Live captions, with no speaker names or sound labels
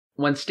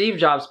When Steve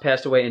Jobs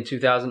passed away in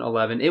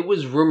 2011, it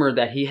was rumored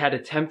that he had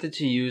attempted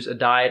to use a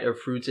diet of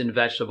fruits and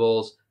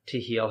vegetables to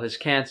heal his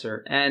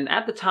cancer. And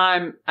at the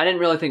time, I didn't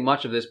really think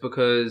much of this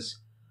because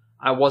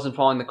I wasn't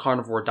following the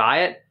carnivore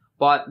diet,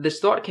 but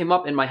this thought came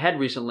up in my head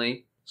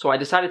recently, so I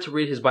decided to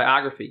read his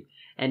biography.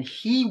 And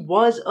he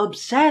was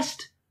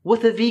obsessed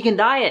with a vegan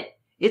diet.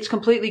 It's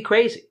completely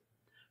crazy.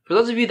 For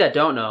those of you that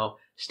don't know,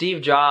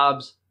 Steve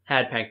Jobs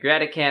had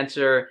pancreatic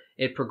cancer.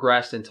 It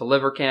progressed into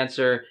liver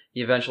cancer.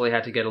 He eventually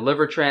had to get a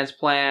liver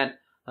transplant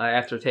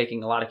after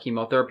taking a lot of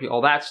chemotherapy,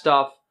 all that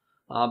stuff.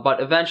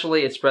 But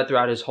eventually it spread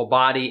throughout his whole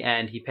body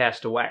and he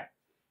passed away.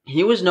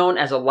 He was known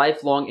as a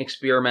lifelong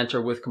experimenter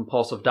with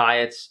compulsive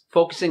diets,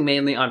 focusing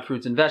mainly on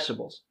fruits and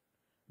vegetables.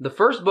 The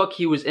first book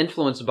he was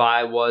influenced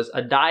by was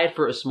A Diet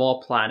for a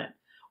Small Planet,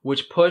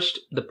 which pushed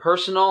the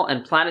personal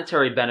and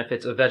planetary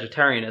benefits of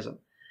vegetarianism.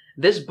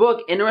 This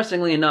book,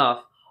 interestingly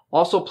enough,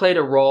 also played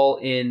a role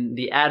in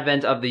the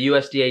advent of the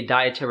USDA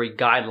dietary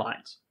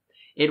guidelines.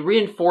 It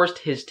reinforced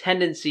his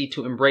tendency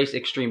to embrace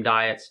extreme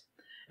diets.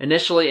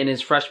 Initially, in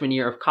his freshman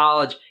year of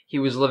college, he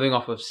was living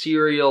off of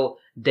cereal,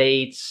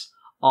 dates,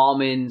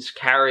 almonds,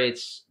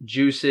 carrots,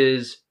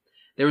 juices.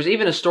 There was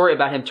even a story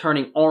about him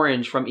turning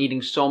orange from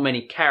eating so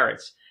many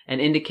carrots, an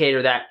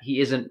indicator that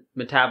he isn't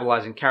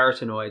metabolizing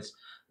carotenoids,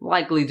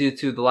 likely due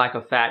to the lack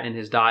of fat in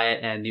his diet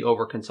and the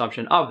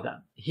overconsumption of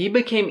them. He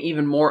became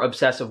even more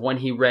obsessive when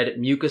he read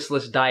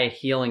Mucusless Diet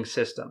Healing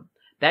System.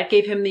 That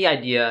gave him the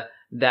idea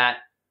that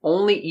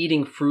only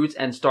eating fruits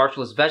and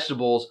starchless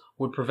vegetables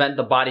would prevent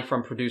the body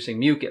from producing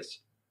mucus.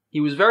 He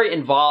was very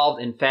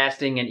involved in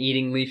fasting and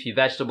eating leafy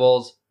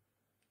vegetables.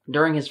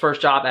 During his first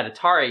job at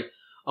Atari,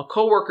 a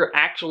coworker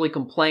actually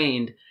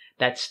complained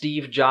that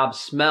Steve Jobs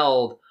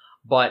smelled,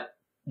 but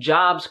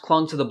Jobs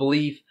clung to the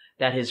belief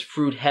that his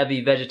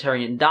fruit-heavy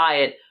vegetarian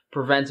diet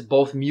prevents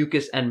both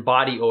mucus and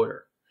body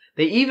odor.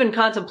 They even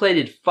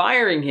contemplated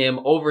firing him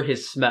over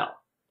his smell.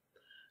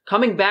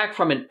 Coming back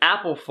from an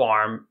apple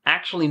farm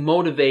actually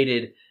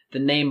motivated the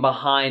name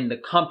behind the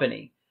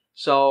company.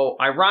 So,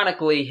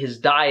 ironically, his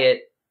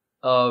diet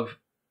of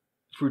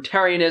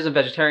fruitarianism,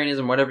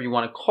 vegetarianism, whatever you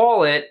want to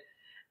call it,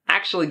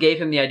 actually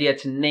gave him the idea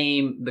to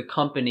name the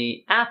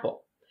company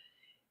Apple.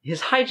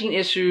 His hygiene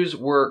issues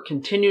were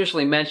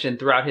continuously mentioned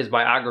throughout his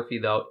biography,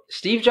 though.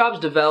 Steve Jobs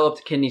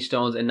developed kidney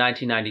stones in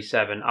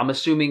 1997, I'm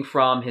assuming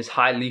from his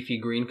high leafy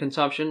green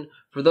consumption.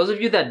 For those of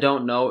you that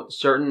don't know,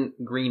 certain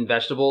green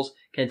vegetables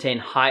contain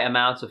high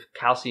amounts of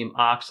calcium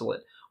oxalate,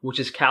 which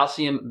is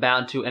calcium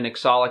bound to an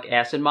oxalic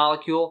acid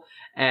molecule,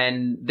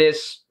 and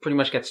this pretty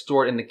much gets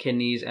stored in the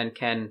kidneys and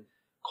can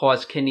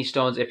cause kidney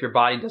stones if your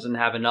body doesn't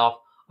have enough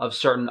of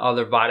certain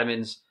other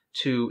vitamins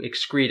to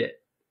excrete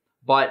it.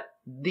 But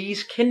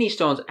these kidney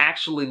stones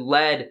actually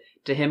led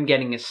to him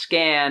getting a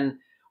scan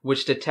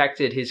which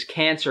detected his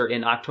cancer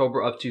in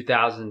October of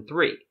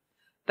 2003.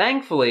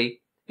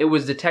 Thankfully, it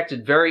was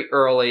detected very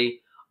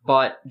early,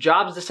 but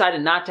Jobs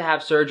decided not to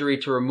have surgery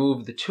to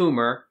remove the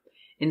tumor,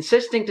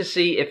 insisting to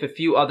see if a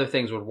few other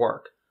things would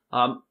work.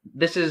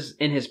 This is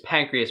in his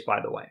pancreas,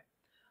 by the way.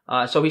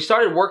 So he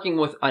started working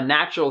with a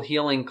natural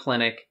healing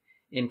clinic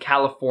in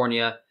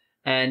California,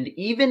 and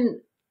even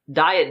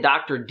diet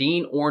doctor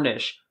Dean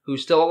Ornish,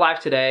 who's still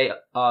alive today,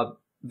 a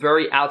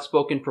very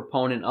outspoken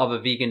proponent of a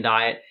vegan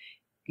diet,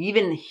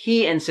 even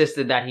he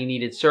insisted that he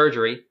needed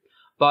surgery.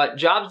 But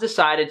Jobs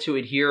decided to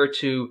adhere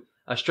to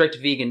a strict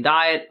vegan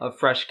diet of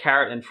fresh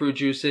carrot and fruit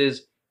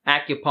juices,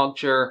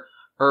 acupuncture,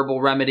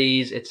 herbal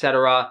remedies,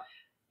 etc.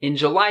 In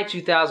July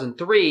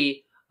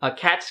 2003, a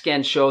CAT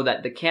scan showed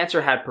that the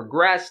cancer had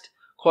progressed,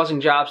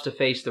 causing Jobs to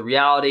face the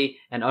reality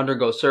and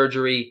undergo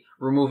surgery,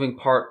 removing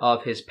part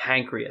of his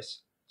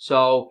pancreas.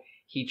 So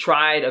he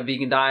tried a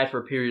vegan diet for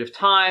a period of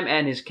time,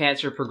 and his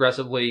cancer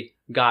progressively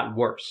got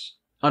worse.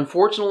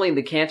 Unfortunately,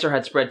 the cancer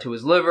had spread to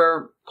his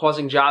liver,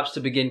 causing Jobs to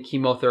begin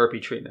chemotherapy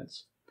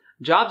treatments.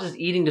 Jobs'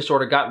 eating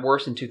disorder got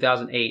worse in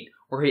 2008,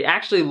 where he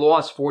actually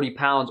lost 40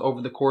 pounds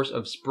over the course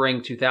of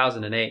spring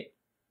 2008.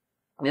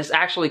 This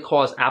actually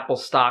caused Apple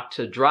stock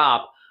to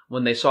drop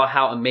when they saw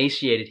how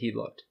emaciated he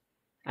looked.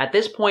 At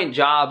this point,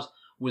 Jobs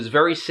was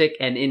very sick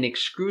and in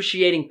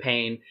excruciating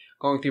pain,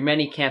 going through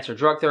many cancer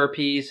drug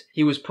therapies.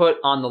 He was put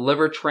on the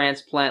liver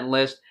transplant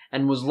list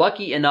and was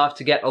lucky enough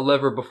to get a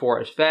liver before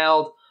it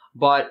failed,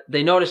 but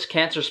they noticed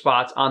cancer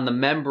spots on the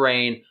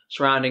membrane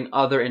surrounding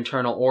other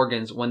internal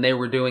organs when they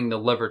were doing the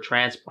liver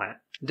transplant.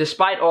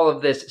 Despite all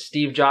of this,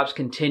 Steve Jobs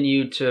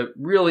continued to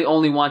really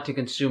only want to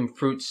consume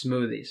fruit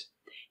smoothies.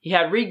 He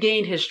had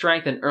regained his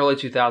strength in early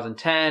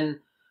 2010,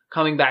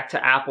 coming back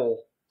to Apple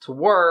to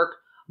work,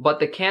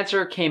 but the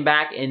cancer came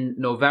back in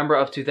November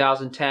of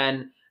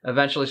 2010,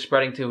 eventually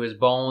spreading to his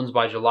bones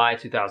by July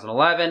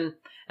 2011,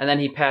 and then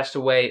he passed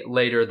away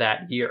later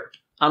that year.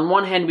 On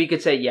one hand, we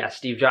could say, yes,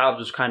 Steve Jobs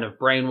was kind of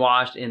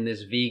brainwashed in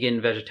this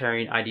vegan,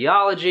 vegetarian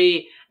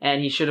ideology,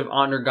 and he should have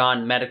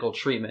undergone medical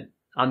treatment.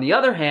 On the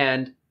other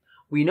hand,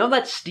 we know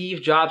that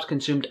Steve Jobs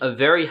consumed a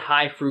very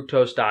high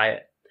fructose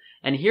diet.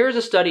 And here's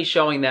a study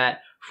showing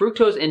that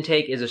fructose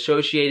intake is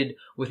associated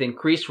with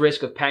increased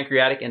risk of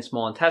pancreatic and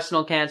small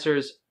intestinal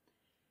cancers.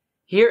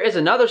 Here is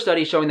another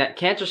study showing that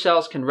cancer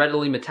cells can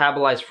readily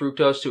metabolize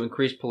fructose to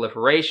increase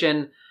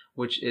proliferation,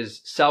 which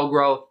is cell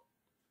growth.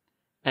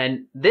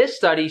 And this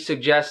study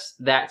suggests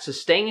that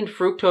sustained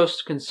fructose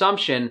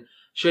consumption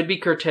should be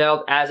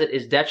curtailed as it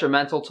is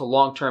detrimental to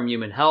long-term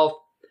human health.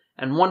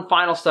 And one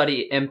final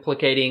study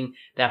implicating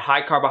that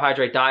high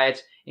carbohydrate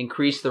diets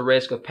increase the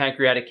risk of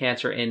pancreatic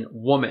cancer in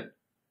women.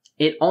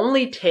 It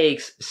only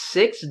takes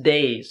 6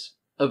 days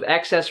of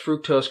excess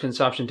fructose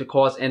consumption to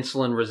cause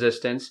insulin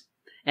resistance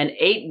and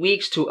 8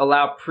 weeks to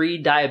allow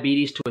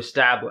pre-diabetes to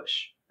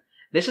establish.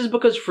 This is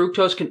because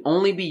fructose can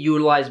only be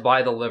utilized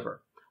by the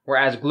liver,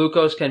 whereas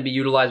glucose can be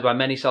utilized by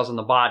many cells in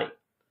the body.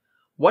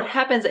 What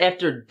happens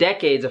after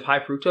decades of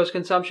high fructose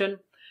consumption?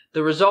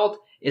 The result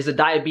is a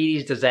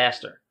diabetes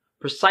disaster.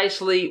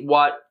 Precisely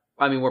what,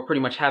 we're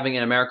pretty much having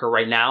in America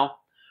right now.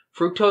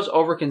 Fructose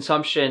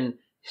overconsumption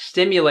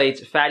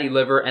stimulates fatty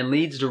liver and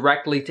leads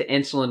directly to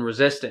insulin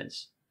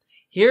resistance.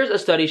 Here's a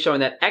study showing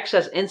that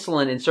excess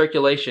insulin in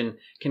circulation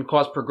can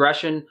cause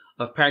progression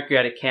of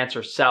pancreatic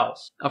cancer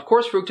cells. Of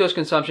course, fructose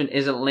consumption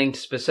isn't linked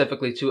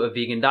specifically to a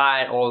vegan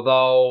diet,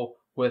 although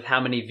with how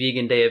many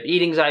vegan day of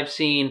eatings I've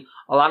seen,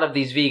 a lot of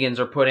these vegans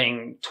are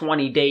putting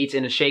 20 dates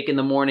in a shake in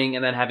the morning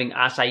and then having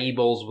acai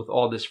bowls with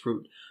all this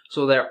fruit.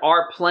 So there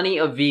are plenty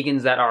of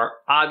vegans that are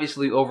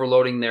obviously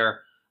overloading their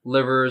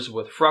livers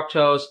with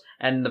fructose,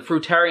 and the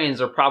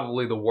fruitarians are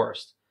probably the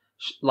worst.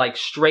 Like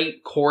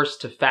straight coarse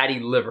to fatty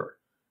liver.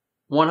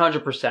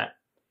 100%.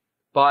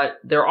 But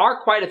there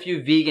are quite a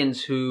few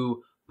vegans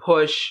who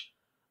push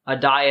a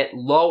diet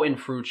low in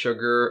fruit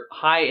sugar,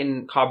 high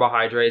in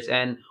carbohydrates,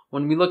 and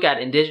when we look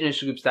at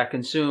indigenous groups that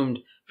consumed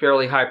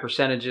fairly high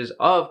percentages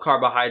of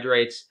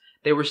carbohydrates,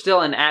 they were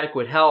still in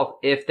adequate health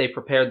if they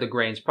prepared the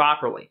grains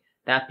properly.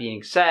 That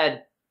being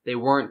said, they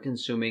weren't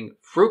consuming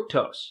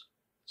fructose.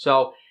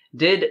 So,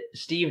 did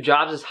Steve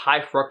Jobs'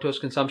 high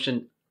fructose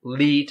consumption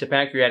lead to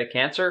pancreatic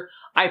cancer?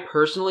 I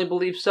personally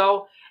believe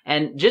so.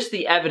 And just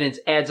the evidence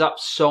adds up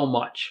so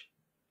much.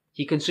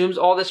 He consumes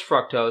all this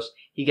fructose,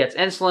 he gets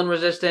insulin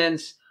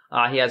resistance,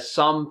 he has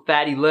some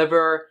fatty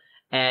liver,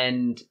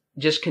 and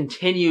just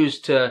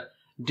continues to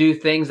do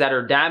things that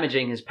are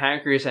damaging his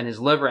pancreas and his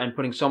liver and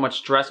putting so much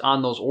stress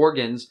on those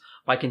organs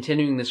by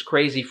continuing this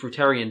crazy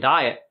fruitarian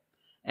diet.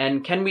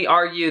 And can we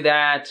argue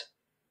that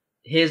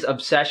his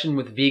obsession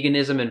with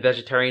veganism and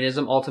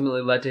vegetarianism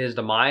ultimately led to his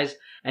demise,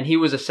 and he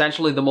was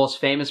essentially the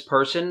most famous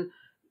person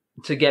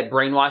to get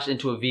brainwashed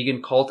into a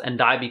vegan cult and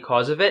die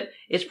because of it?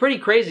 It's pretty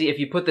crazy if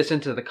you put this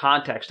into the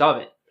context of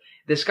it.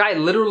 This guy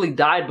literally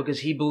died because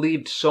he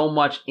believed so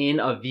much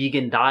in a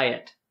vegan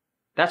diet.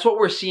 That's what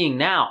we're seeing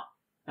now.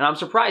 And I'm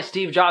surprised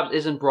Steve Jobs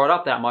isn't brought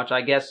up that much.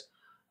 I guess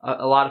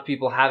a lot of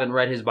people haven't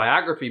read his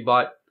biography,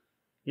 but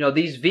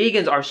these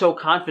vegans are so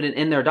confident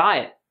in their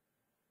diet.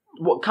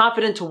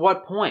 Confident to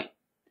what point?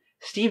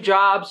 Steve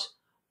Jobs,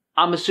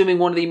 I'm assuming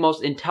one of the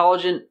most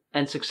intelligent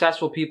and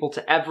successful people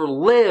to ever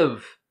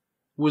live,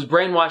 was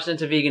brainwashed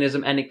into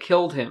veganism and it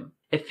killed him.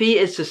 If he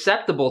is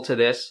susceptible to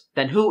this,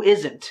 then who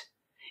isn't?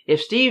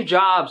 If Steve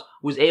Jobs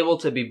was able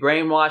to be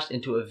brainwashed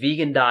into a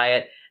vegan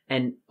diet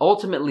and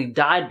ultimately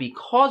died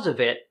because of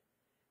it,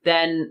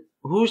 then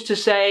who's to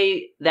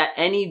say that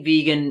any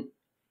vegan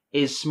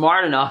is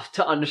smart enough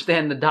to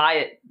understand the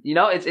diet?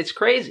 It's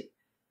crazy.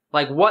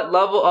 Like, what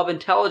level of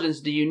intelligence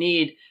do you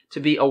need to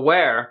be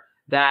aware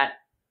that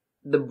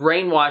the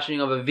brainwashing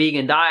of a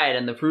vegan diet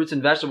and the fruits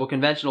and vegetable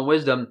conventional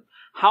wisdom,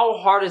 how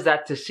hard is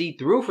that to see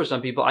through for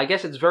some people? I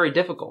guess it's very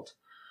difficult.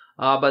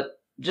 But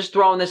just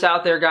throwing this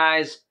out there,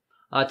 guys,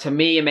 to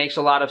me, it makes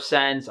a lot of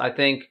sense. I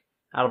think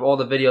out of all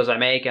the videos I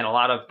make and a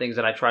lot of things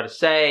that I try to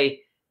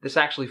say, this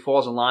actually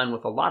falls in line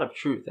with a lot of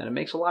truth, and it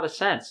makes a lot of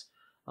sense.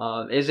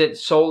 Is it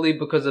solely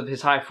because of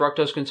his high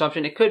fructose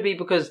consumption? It could be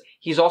because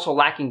he's also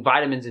lacking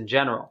vitamins in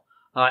general,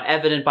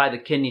 evident by the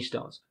kidney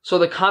stones. So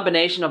the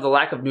combination of the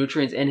lack of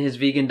nutrients in his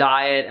vegan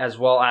diet as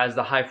well as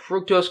the high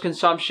fructose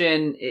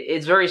consumption,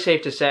 it's very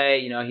safe to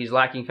say, he's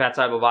lacking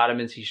fat-soluble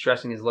vitamins, he's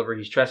stressing his liver,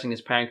 he's stressing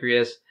his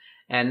pancreas,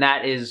 and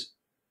that is,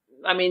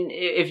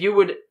 if you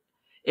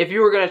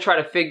were going to try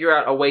to figure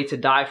out a way to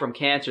die from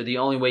cancer, the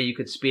only way you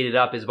could speed it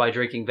up is by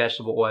drinking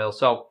vegetable oil.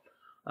 So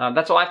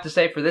that's all I have to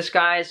say for this,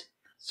 guys.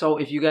 So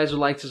if you guys would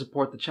like to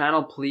support the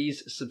channel,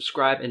 please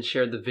subscribe and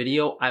share the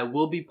video. I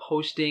will be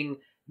posting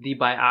the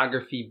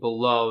biography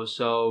below,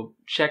 so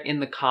check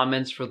in the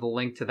comments for the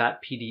link to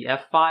that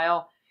PDF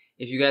file.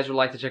 If you guys would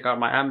like to check out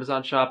my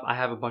Amazon shop, I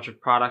have a bunch of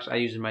products I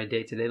use in my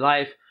day-to-day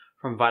life,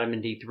 from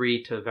vitamin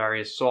D3 to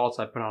various salts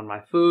I put on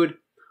my food.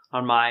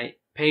 On my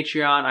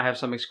Patreon, I have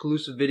some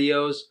exclusive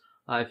videos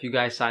if you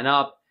guys sign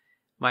up.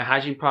 My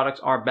hygiene products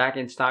are back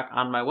in stock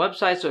on my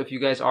website, so if you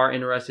guys are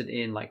interested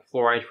in like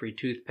fluoride-free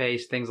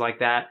toothpaste, things like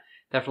that,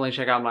 definitely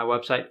check out my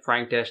website,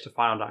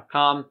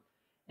 frank-tufano.com.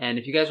 And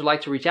if you guys would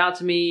like to reach out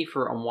to me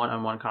for a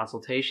one-on-one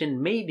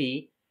consultation,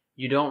 maybe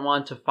you don't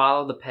want to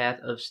follow the path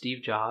of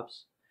Steve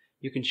Jobs,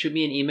 you can shoot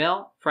me an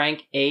email,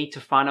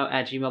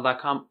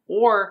 frank-a-tufano@gmail.com,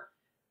 or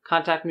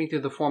contact me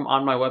through the form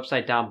on my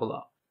website down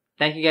below.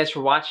 Thank you guys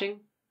for watching,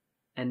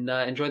 and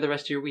enjoy the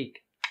rest of your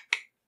week.